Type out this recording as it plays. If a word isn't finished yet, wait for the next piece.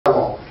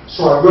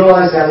So I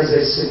realize that is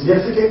a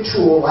significant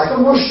tool, like a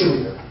moisture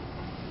meter.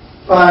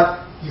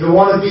 But you don't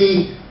want to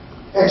be,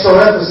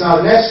 XRF is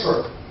not an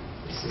expert.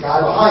 It's the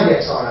guy behind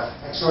XRF.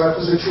 XRF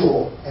is a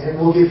tool, and it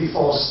will give you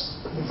false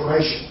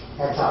information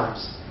at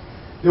times.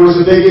 There was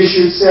a big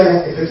issue that said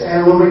if it's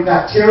anaerobic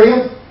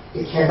bacteria,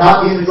 it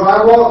cannot be in the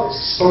drywall.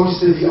 It's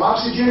exposed to the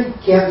oxygen,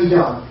 can't be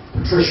done.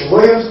 Patricia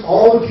Williams,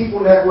 all the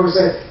people in the network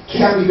said,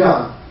 can't be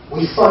done.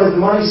 We funded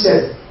the money,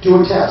 said, do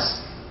a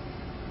test.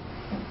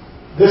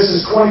 This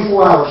is 24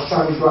 hours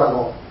Chinese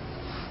drywall.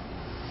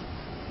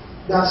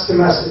 That's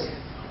domestic.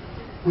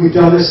 We've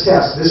done this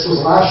test. This was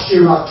last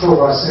year in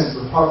October. I sent it to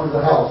the Department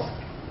of Health.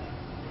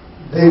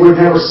 They would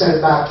never send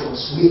it back to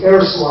us. We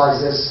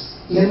aerosolized this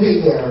in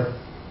the air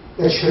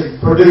that should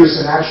produce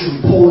and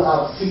actually pull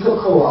out fecal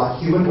coli,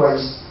 human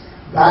waste,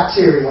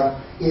 bacteria.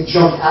 It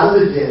jumped out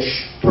of the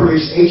dish,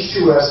 produced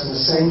H2S in the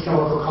same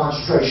chemical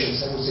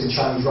concentrations that was in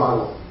Chinese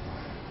drywall.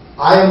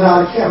 I am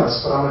not a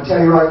chemist, but I'm going to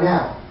tell you right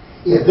now,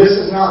 if this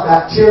is not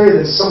bacteria,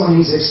 then someone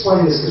needs to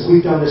explain this because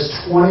we've done this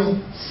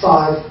 25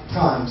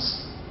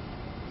 times.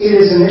 It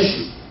is an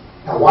issue.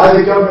 Now, why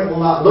the government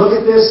will not look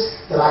at this,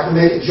 that I can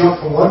make it jump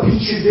from one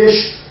Petri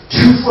dish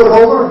 2 foot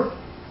over,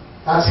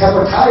 that's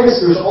hepatitis.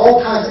 There's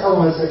all kinds of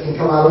elements that can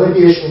come out of a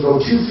dish and go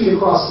 2 feet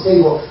across the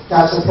table.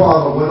 That's a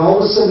problem. When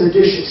all of a sudden the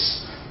dish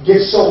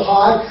gets so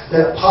high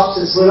that it pops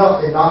its lid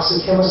up and knocks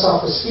the chemist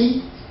off his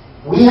feet,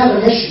 we have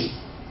an issue.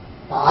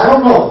 Now, I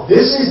don't know.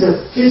 This is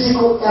the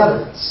physical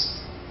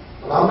evidence.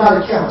 But I'm not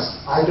a chemist.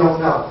 I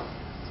don't know.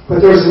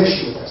 But there's an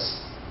issue with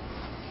this.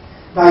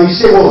 Now you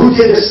say, well, who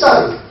did this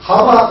study?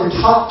 How about the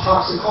top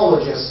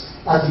toxicologists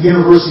at the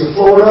University of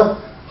Florida?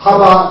 How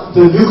about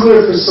the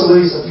nuclear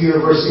facilities at the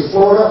University of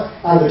Florida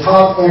and the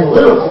top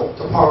analytical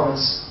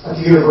departments at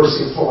the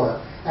University of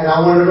Florida? And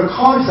I wanted a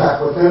contract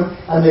with them,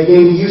 and they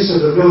gave me use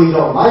of the $1 million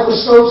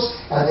microscopes,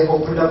 and they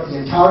opened up the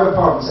entire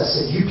departments. I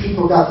said, you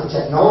people got the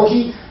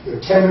technology.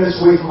 You're 10 minutes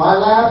away from my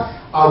lab.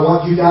 I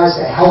want you guys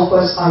to help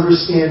us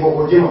understand what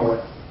we're dealing with.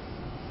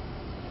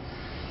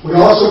 We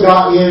also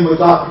got in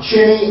with Dr.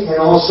 Cheney and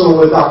also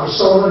with Dr.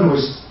 Sullivan, who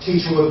was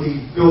teaching with the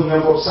Building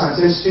Envelope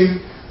Science Institute,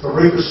 the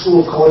Rinker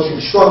School of College of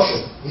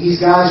Construction. These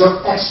guys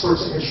are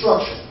experts in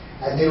construction.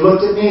 And they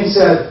looked at me and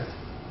said,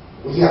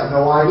 we have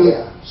no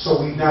idea. So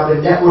we've now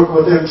been networked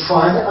with them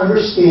trying to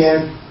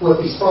understand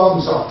what these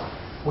problems are.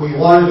 We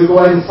wanted to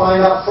go ahead and find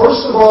out,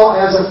 first of all,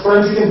 as a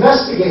forensic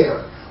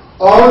investigator,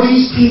 are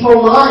these people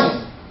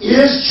lying?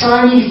 Is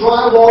Chinese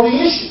drywall the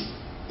issue?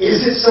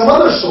 Is it some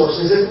other source?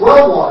 Is it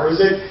well water? Is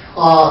it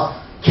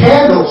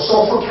candles,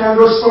 sulfur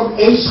candles from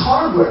Ace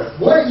Hardware?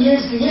 What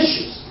is the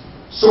issues?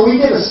 So we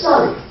did a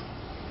study.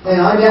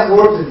 And I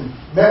networked and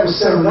met with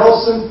Senator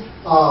Nelson,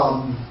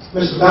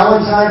 Mr.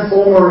 Valentine,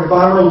 former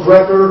environmental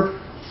director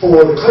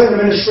for the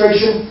Clinton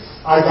administration.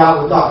 I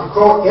got with Dr.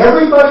 Crow.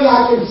 Everybody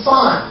I can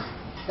find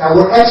that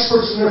were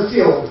experts in their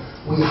field,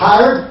 we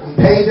hired, we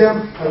paid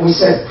them, and we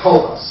said,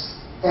 help us.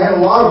 And a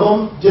lot of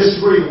them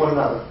disagreed with one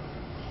another.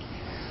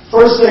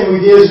 First thing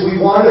we did is we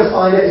wanted to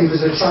find out if it was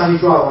a Chinese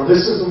drywall.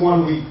 This is the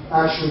one we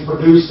actually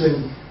produced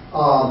and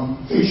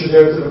featured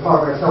there at the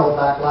Department of Health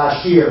back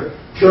last year.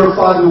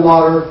 Purified the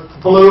water,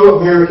 blue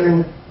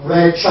American,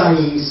 red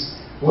Chinese.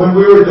 When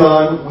we were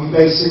done, we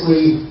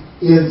basically,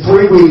 in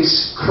 3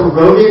 weeks,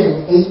 corroded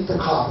and ate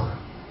the copper.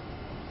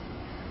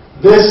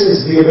 This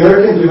is the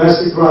American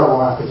domestic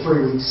drywall after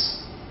 3 weeks.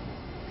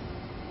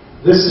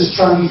 This is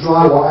Chinese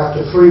drywall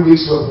after 3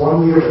 weeks with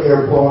 1 liter of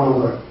air blowing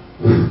over it.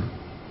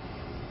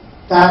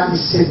 That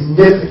is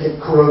significant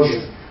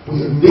corrosion.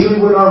 We immediately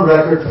went on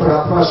record, put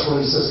out press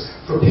releases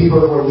for people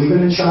that were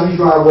leaving in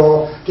Chinese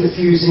drywall,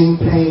 diffusing,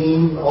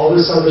 painting, all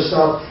this other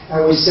stuff,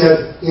 and we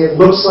said, it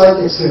looks like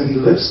it's going to be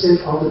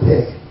lipstick on the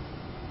pig.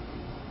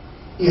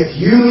 If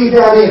you leave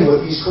that in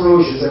with these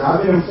corrosions, and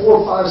I've been in 4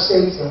 or 5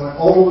 states and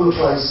went all over the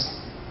place,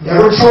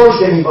 never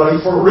charged anybody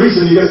for a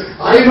reason because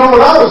I didn't know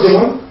what I was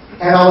doing,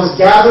 and I was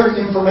gathering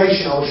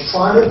information. I was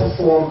trying to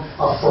perform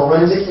a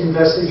forensic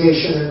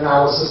investigation and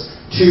analysis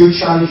to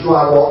Chinese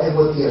drywall and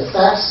what the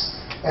effects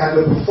and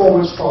the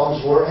performance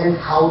problems were and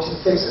how to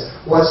fix it.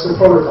 What's the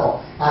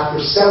protocol? After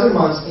 7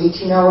 months,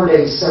 18-hour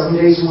days, 7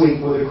 days a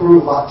week with a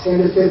crew of about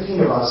 10 to 15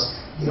 of us,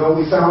 you know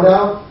what we found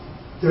out?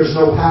 There's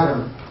no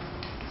pattern.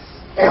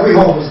 Every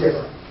home is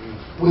different.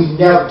 We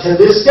never, to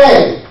this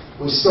day,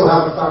 we still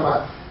haven't found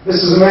out.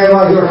 This is a man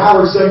right here,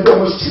 Howard's done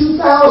almost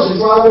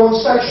 2,000 drywall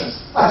inspections.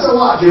 That's a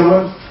lot,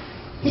 gentlemen.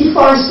 He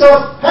finds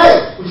stuff,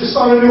 hey, we just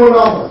found a new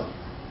anomaly.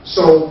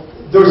 So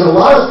there's a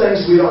lot of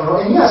things we don't know.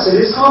 And yes, it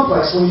is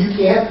complex when you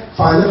can't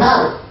find the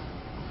pattern.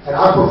 And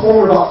I've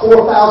performed about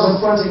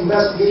 4,000 forensic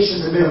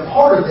investigations and been a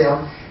part of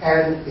them.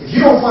 And if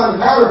you don't find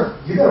the pattern,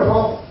 you got a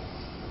problem.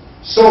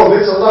 So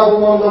if it's a level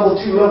 1, level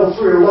 2, level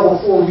 3, or level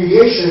 4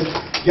 remediation,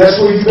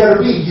 guess where you better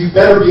be? You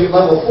better be at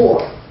level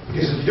 4.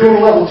 Because if you're doing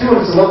a level 2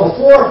 and it's a level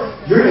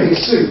 4, you're going to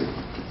get sued.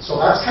 So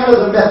that's kind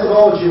of the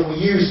methodology that we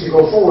use to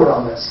go forward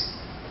on this.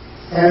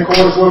 And of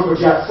course, work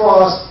with Jack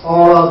Frost.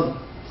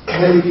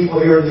 Many people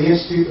here in the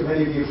Institute, that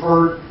many of you have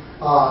heard,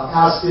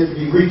 asked it to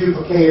be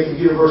reduplicated at the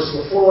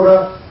University of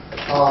Florida.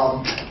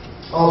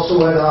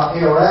 also at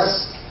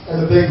ARS.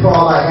 And the big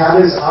problem I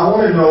had is I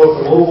want to know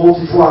if the low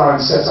voltage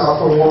wiring sets out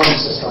for a alarm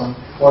system,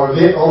 or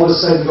if it all of a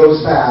sudden goes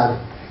bad,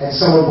 and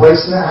someone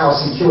breaks in the house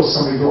and kills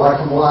somebody, do I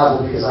come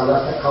liable because I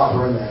left that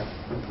copper in there?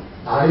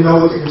 I didn't know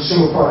what the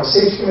Consumer Product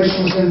Safety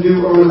Commission was going to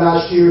do early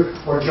last year,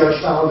 or a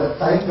judge found that,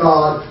 thank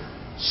God,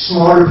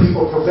 smarter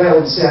people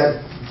prevailed and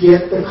said,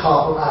 get the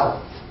copper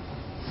out.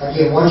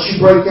 Again, once you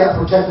break that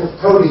protective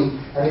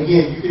coating, and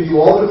again, you can do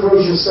all the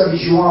corrosion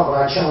studies you want, but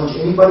I challenge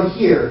anybody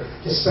here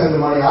to spend the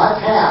money I've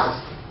had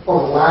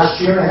over the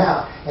last year and a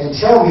half and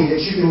tell me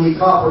that you can leak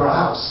copper in a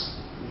house.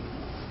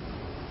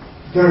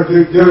 There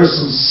are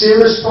some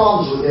serious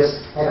problems with this,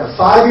 and if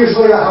 5 years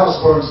later a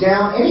house burns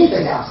down,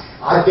 anything happens.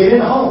 I've been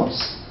in homes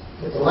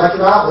that the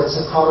electric outlets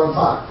have caught on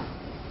fire.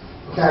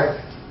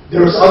 Okay?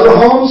 There's other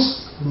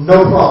homes,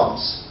 no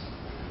problems.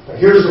 But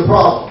here's the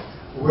problem.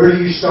 Where do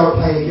you start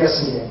playing a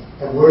guessing game?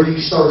 And where do you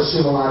start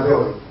assuming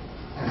liability?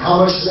 And how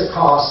much does it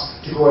cost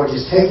to go and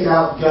just take it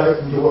out, gut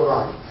it, and do it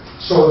right?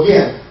 So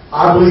again,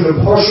 I believe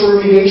in partial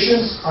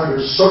remediations under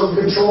certain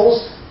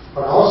controls,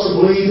 but I also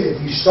believe if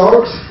you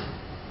start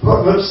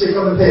putting lipstick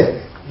on the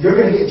pig, you're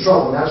going to get in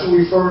trouble. And that's what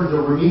we refer to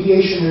the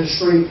remediation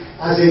industry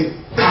as a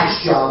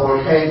patch job or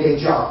a Band-Aid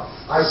job.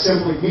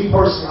 Me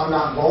personally, I'm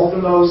not involved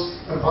in those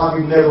and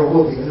probably never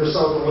will be. And there's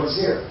other ones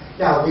here.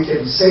 Now, we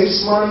can save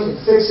some money and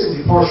fix it and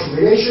do partial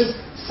remediation,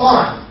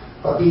 fine.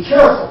 But be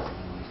careful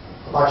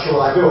about your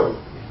liability.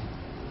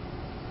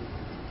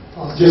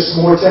 Just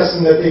some more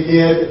testing that they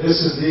did.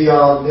 This is the,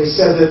 they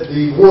said that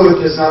the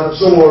wood does not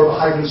absorb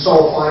hydrogen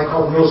sulfide,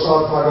 carbonyl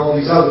sulfide, all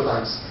these other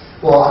things.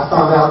 Well, I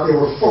found out they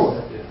were full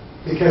of it.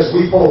 Because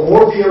we pull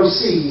more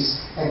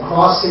VOCs and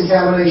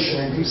cross-contamination,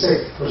 and people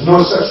say there's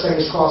no such thing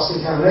as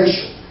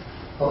cross-contamination.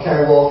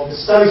 Okay, well, the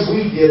studies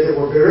we did that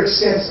were very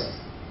extensive,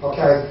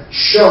 okay,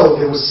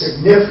 showed there was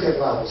significant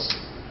levels.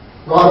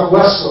 Robert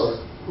Wessler,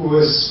 who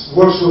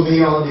works with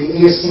me on the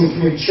ASTM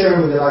committee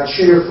chairman that I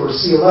chair for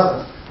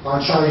C11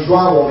 on Chinese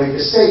drywall, made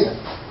this statement.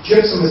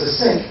 Gypsum is a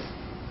sink.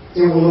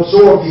 It will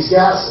absorb these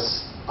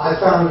gases. I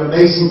found an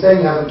amazing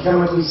thing having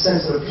chemically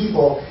sensitive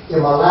people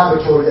in my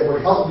laboratory that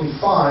would help me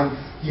find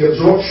the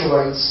absorption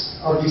rates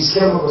of these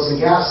chemicals and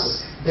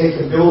gases. They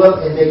can build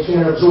up and they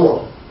can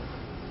absorb.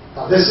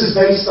 Now this is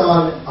based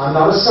on, I'm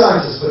not a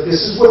scientist, but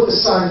this is what the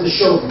scientists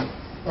showed me.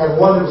 And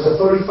one that was a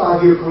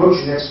 35-year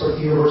corrosion expert at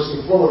the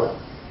University of Florida.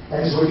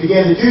 And as we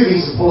began to do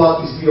these and pull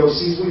out these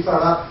VOCs, we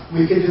found out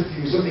we could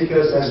diffuse them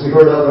because, as we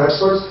heard other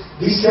experts,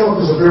 these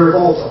chemicals are very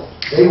volatile.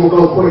 They will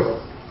go quickly,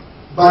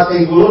 but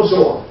they will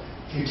absorb.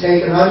 If you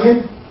take an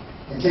onion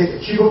and take a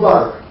cube of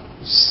butter,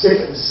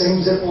 stick it in the same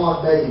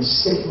Ziploc bag and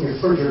stick it in your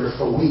refrigerator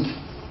for a week,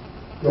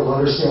 you'll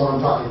understand what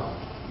I'm talking about.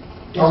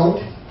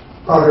 Don't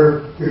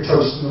butter your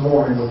toast in the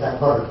morning with that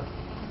butter.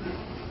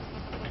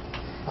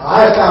 Now,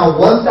 I have found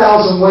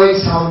 1,000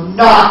 ways how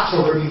not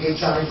to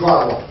remediate Chinese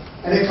drywall,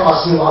 and it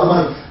costs me a lot of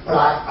money.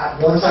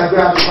 But once I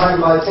grab the tiger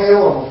by the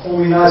tail, I'm a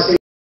full United States